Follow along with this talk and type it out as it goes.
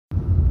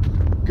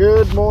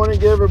Good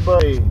morning,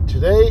 everybody.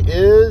 Today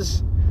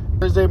is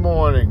Thursday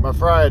morning, my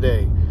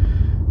Friday.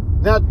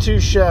 Not too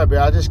shabby.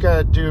 I just got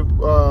to do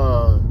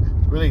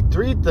really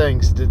three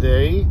things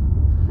today.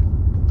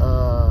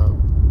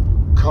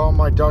 Call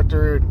my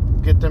doctor,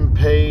 get them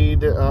paid,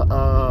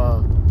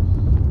 go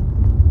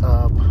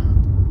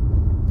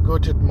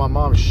to my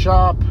mom's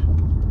shop,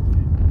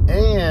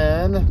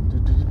 and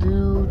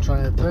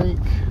trying to think.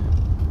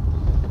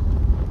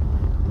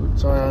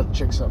 Sorry, I had to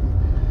check something.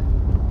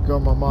 Go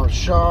to my mom's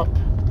shop,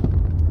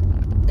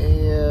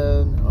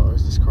 and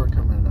is this car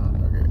coming out?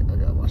 Okay, I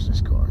gotta watch this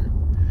car.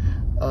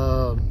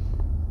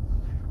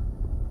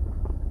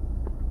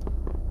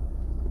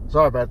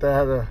 Sorry about that. I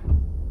had a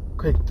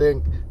quick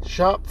thing.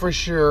 Shop for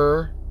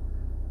sure.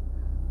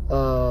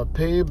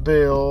 Pay a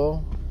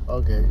bill.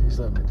 Okay, he's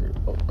letting me do.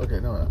 Oh, okay,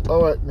 no.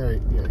 Oh, no,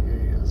 yeah, he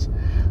is.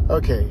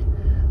 Okay.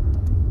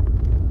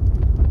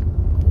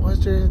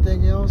 Was there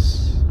anything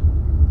else?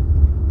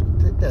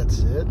 I think that's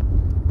it.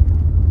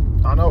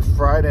 I know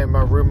Friday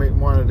my roommate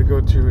wanted to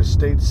go to a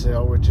estate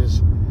sale, which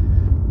is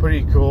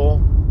pretty cool.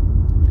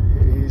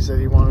 He said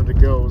he wanted to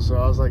go, so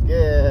I was like,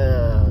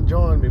 yeah,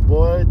 join me,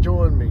 boy,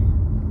 join me.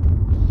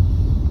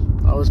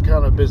 I was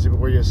kind of busy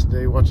before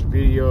yesterday, watching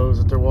videos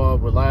at the wall,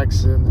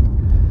 relaxing.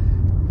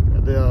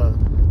 And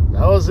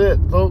that was it,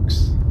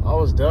 folks. I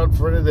was done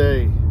for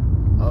today.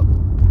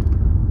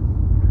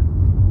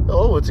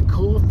 Oh, it's a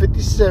cool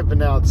 57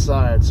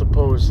 outside,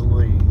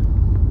 supposedly.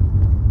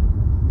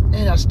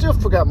 And I still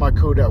forgot my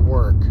code at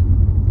work.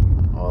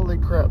 Holy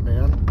crap,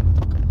 man.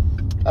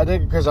 I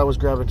think because I was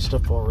grabbing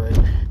stuff already.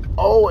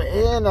 Oh,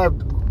 and I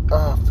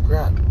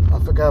forgot. I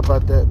forgot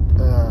about that.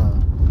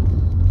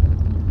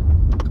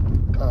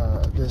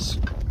 This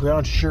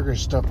brown sugar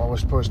stuff I was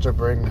supposed to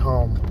bring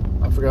home.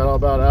 I forgot all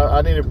about it.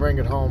 I need to bring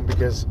it home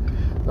because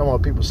I don't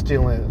want people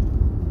stealing it.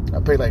 I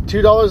paid like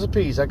 $2 a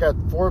piece. I got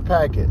 4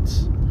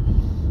 packets.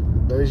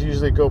 They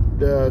usually go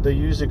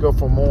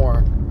for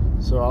more.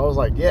 So I was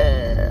like,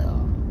 yeah.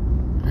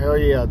 Hell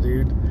yeah,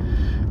 dude.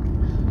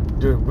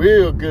 Doing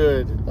real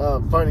good.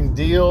 Finding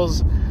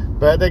deals.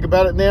 Bad thing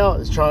about it now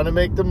is trying to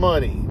make the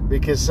money.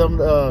 Because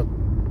some of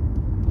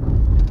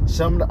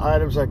the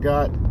items I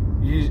got,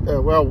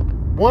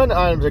 one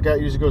item I got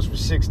usually goes for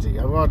 60.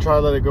 I'm going to try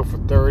to let it go for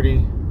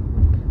 30.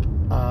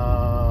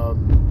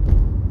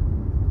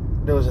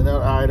 There was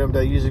another item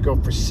that usually go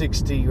for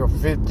 60 or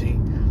 50.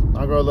 I'm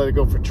going to let it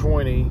go for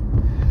 20.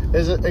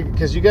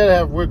 Because you got to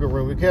have wiggle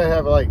room. You got to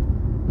have like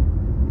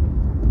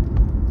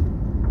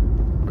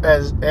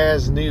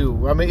as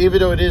new. I mean, even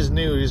though it is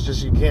new, it's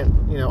just you can't,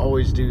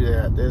 always do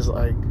that. There's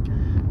like,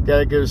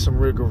 gotta give some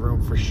wiggle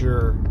room for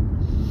sure.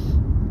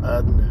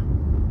 I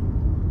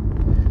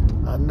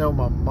know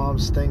my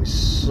mom's thing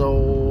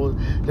sold.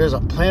 There's a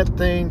plant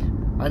thing.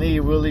 I need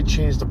to really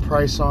change the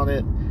price on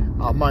it.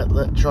 I might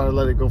try to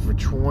let it go for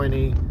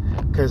 20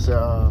 because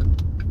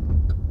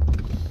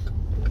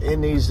it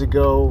needs to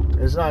go.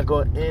 It's not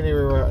going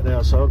anywhere right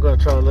now, so I'm gonna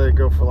try to let it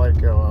go for like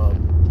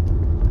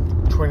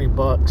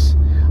 $20.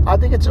 I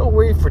think it's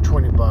away for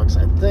 $20.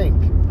 I think.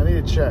 I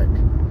need to check.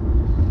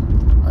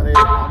 I need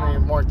to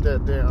mark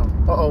that down.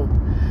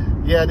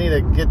 Yeah, I need to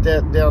get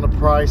that down the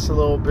price a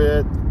little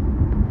bit.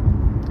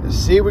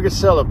 See if we can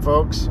sell it,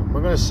 folks.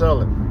 We're gonna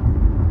sell it.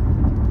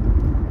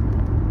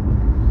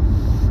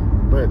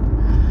 But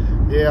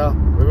yeah,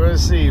 we're gonna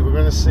see.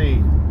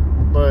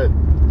 But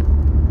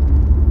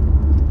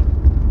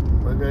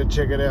we're gonna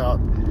check it out.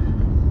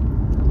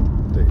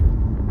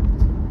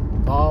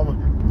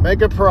 Mom,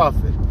 make a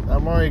profit.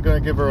 I'm already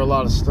going to give her a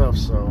lot of stuff,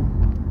 so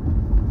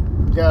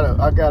I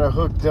got her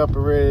hooked up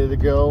and ready to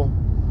go.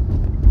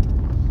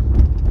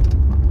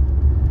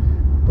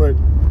 But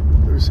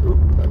there's, I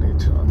need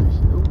to turn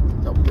these.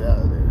 Nope, get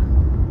out of there.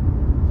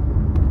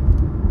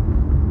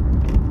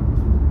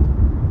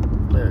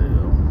 There you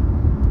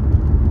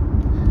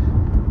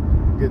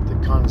go. Get the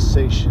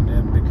condensation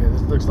in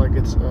because it looks like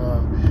it's.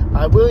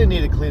 I really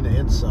need to clean the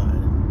inside.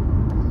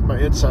 My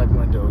inside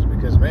windows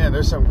because man,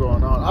 there's something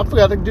going on. I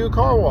forgot to do a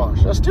car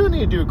wash. I still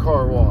need to do a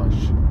car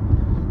wash.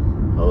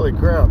 Holy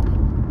crap.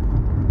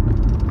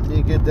 Need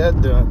to get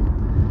that done.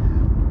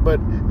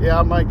 But yeah,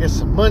 I might get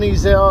some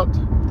monies out.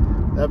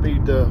 That'd be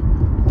the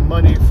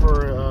money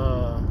for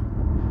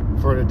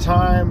the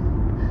time.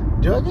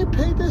 Do I get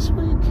paid this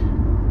week?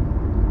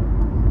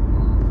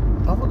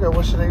 I forgot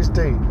what's today's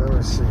date. Let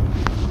me see.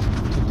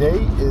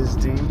 Today is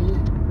the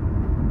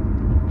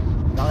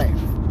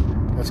 9th.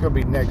 That's gonna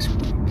be next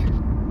week.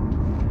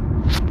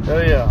 Oh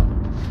yeah,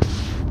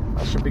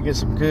 I should be getting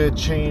some good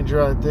change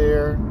right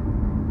there.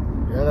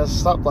 Yeah, that's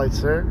stoplights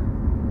there.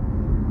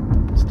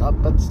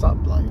 Stop at the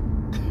stoplight.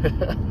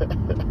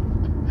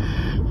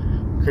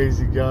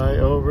 Crazy guy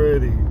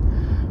already.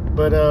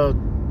 But I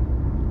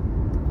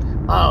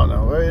don't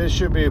know. It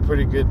should be a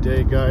pretty good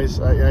day, guys.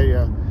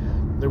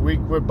 The week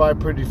went by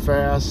pretty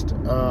fast,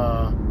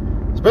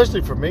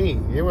 especially for me.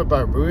 It went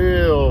by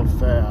real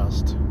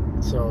fast.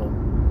 So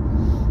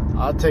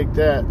I'll take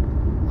that.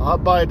 I'll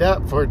buy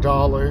that for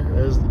 $1,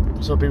 as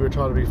some people are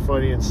trying to be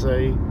funny and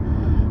say.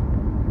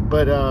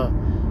 But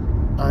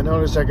I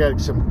noticed I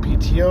got some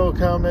PTO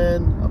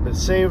coming. I've been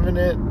saving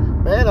it.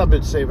 Man, I've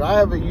been saving. I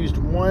haven't used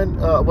one,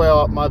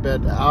 well, my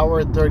bad, hour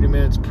and 30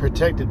 minutes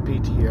protected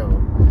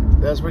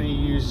PTO. That's what you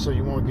use so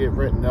you won't get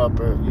written up.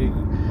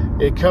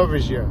 It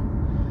covers you.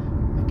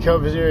 It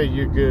covers you,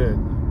 you're good.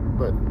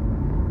 But,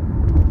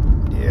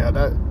 yeah,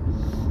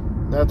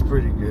 that's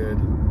pretty good.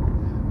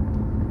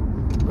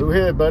 Move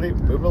ahead, buddy.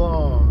 Move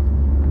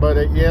along.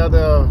 But, yeah,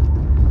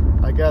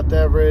 I got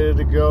that ready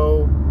to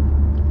go.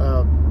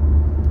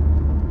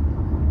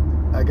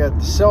 I got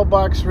the cell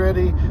box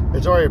ready.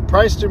 It's already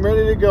priced and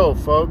ready to go,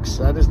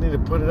 folks. I just need to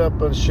put it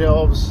up on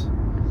shelves.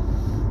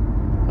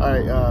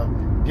 Alright,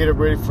 get it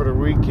ready for the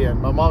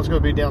weekend. My mom's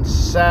going to be down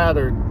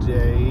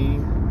Saturday,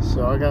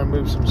 so I got to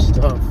move some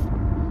stuff.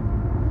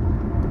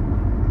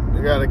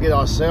 We got to get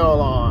our sale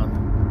on.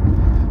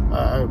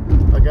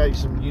 I got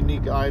some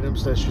unique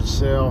items that should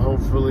sell,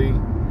 hopefully.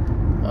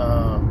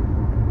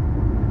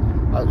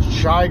 A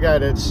Shy Guy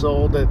that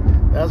sold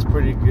that's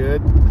pretty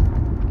good.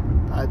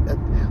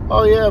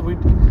 Oh yeah,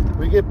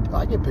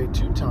 I get paid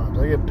 2 times.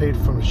 I get paid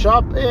from the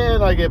shop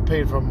and I get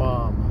paid from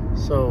mom.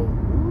 So,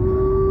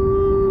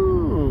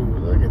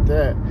 look at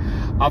that.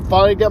 I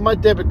finally got my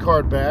debit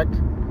card back.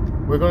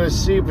 We're going to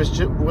see if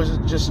was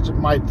it just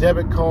my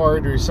debit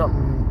card or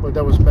something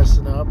that was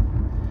messing up.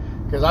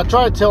 Because I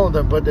tried telling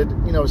them, but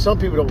some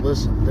people don't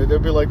listen. They'll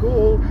be like,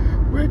 "Oh,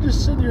 we're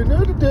just sending you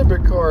another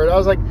debit card." I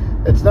was like,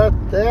 "It's not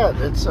that.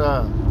 It's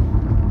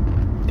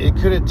it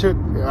could have took."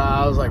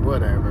 I was like,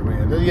 "Whatever,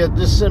 man. Yeah,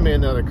 just send me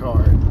another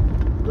card.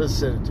 Just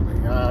send it to me.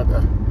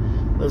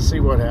 Let's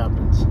see what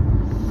happens."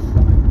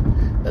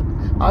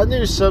 I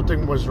knew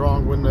something was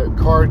wrong when the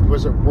card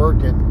wasn't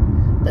working,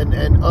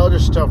 and other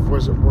stuff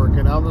wasn't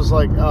working. I was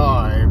like,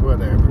 "All right,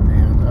 whatever,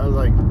 man." I was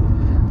like,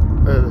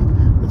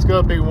 "It's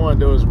gonna be one of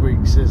those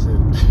weeks, is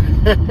it?"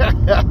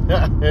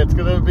 It's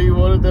gonna be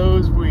one of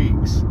those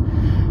weeks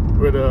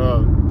when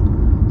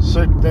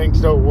certain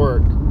things don't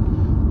work.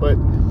 But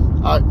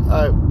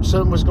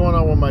something was going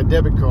on with my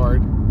debit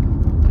card.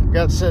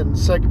 Got sent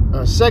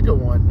second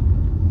one,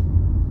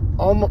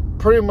 almost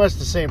pretty much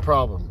the same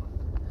problem.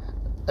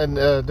 And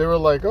they were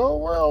like, "Oh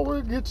well,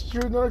 we'll get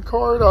you another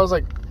card." I was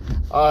like,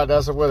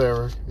 that's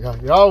whatever. Yeah,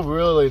 y'all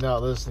really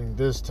not listening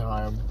this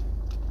time.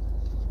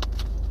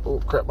 Oh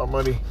crap, my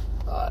money.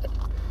 Alright.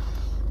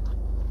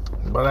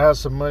 But I have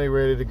some money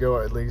ready to go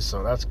at least,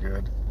 so that's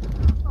good.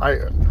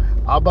 I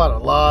bought a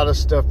lot of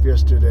stuff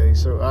yesterday,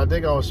 so I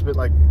think I'll spend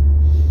like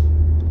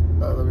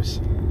let me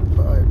see,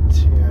 5,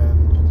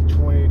 10,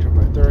 20,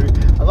 25, 30.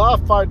 A lot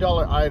of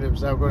 $5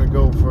 items that are going to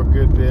go for a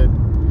good bit.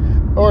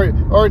 Or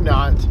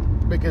not.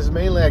 Because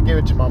mainly I gave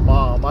it to my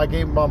mom. I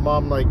gave my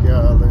mom like,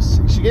 let's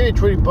see. She gave me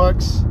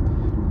 $20.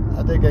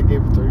 I think I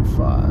gave her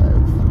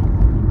 35.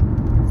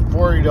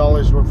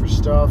 $40 worth of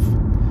stuff.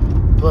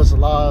 Plus a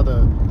lot of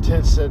the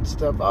 10-cent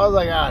stuff. I was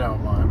like, I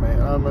don't mind, man.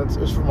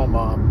 It's for my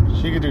mom.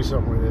 She could do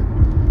something with it.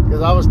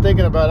 Because I was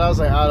thinking about it. I was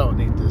like, I don't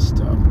need this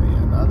stuff,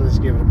 man. I'll just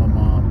give it to my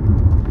mom.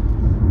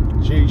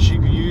 She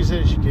could use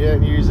it, she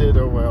can't use it,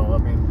 oh well, I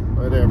mean,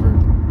 whatever.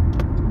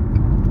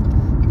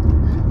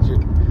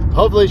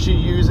 Hopefully she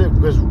use it,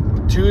 because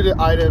 2 of the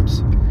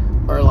items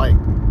are like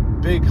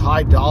big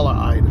high dollar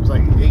items,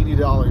 like $80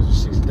 or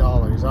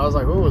 $60. I was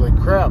like, holy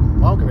crap,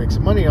 mom can make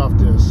some money off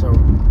this. So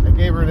I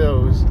gave her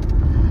those.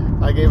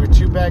 I gave her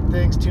 2 back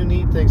things, 2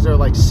 neat things. They're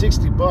like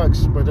 $60,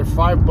 but they're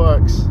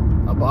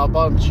 $5. I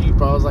bought them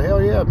cheap. I was like,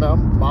 hell yeah,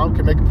 mom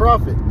can make a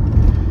profit.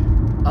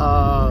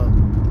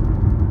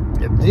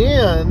 And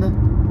then,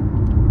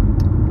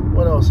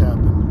 what else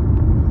happened?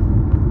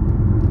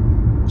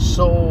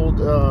 Sold,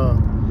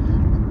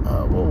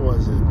 what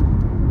was it?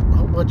 A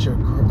whole bunch of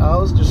crap. I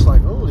was just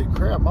like, holy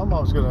crap, my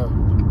mom's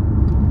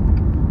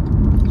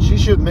she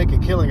should make a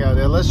killing out of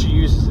it, unless she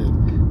uses it.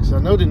 Because I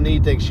know the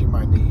neat things she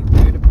might need.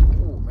 Maybe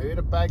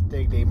the back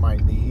thing they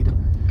might need.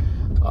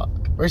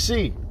 Let's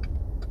see.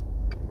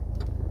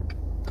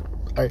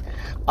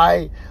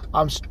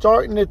 I'm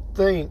starting to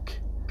think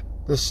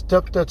the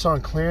stuff that's on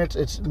clearance,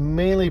 it's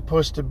mainly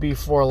supposed to be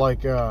for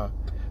like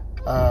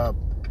because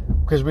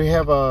we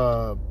have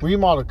a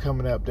remodel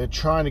coming up. They're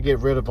trying to get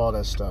rid of all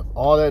that stuff,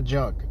 all that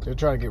junk. They're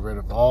trying to get rid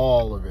of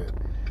all of it.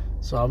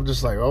 So I'm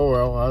just like, oh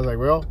well. I was like,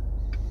 well,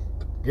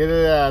 get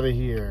it out of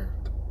here.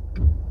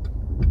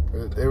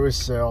 It was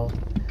sell.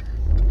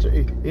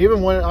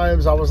 Even when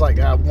items I was like,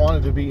 I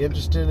wanted to be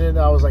interested in,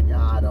 I was like,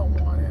 nah, I don't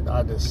want it.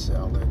 I just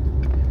sell it.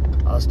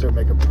 I'll still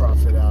make a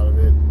profit out of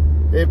it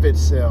if it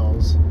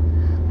sells.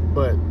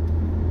 But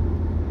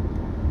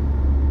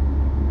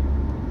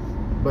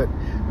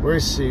we'll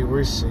see.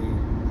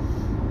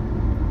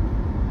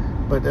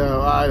 But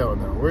I don't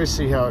know. We'll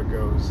see how it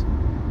goes.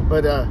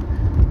 But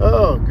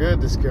oh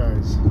goodness,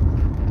 guys,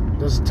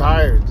 just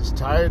tired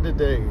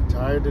today.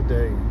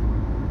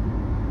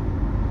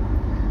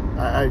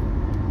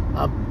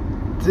 I'm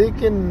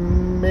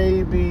thinking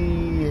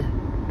maybe,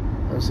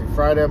 let's see,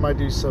 Friday I might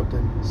do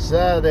something.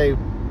 Saturday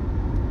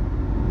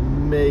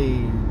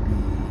maybe.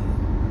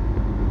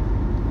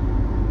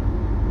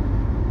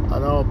 I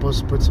know I'm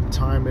supposed to put some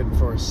time in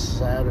for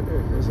Saturday.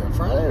 Is it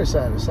Friday or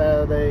Saturday?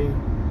 Saturday.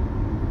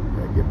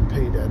 get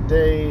paid that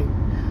day.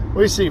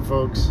 We see,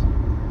 folks.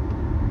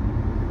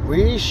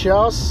 We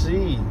shall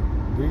see.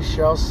 We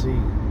shall see.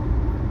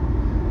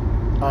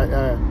 I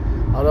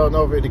don't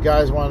know if the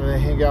guys wanted to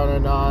hang out or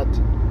not.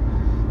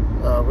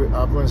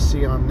 I'm going to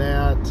see on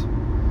that.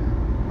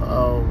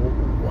 Wow,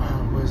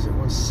 what is it?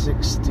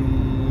 160.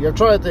 I'm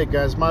trying to think,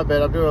 guys. My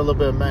bad. I'm doing a little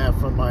bit of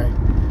math in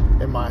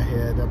my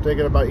head. I'm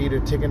thinking about either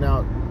taking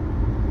out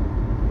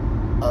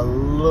a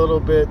little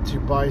bit to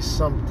buy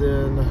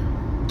something.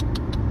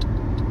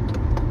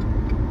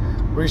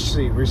 We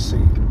see.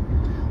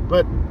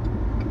 But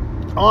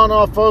all in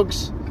all,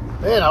 folks,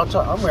 man,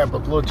 I'm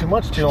rambling a little too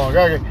much too long.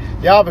 Y'all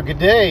have a good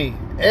day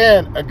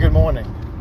and a good morning.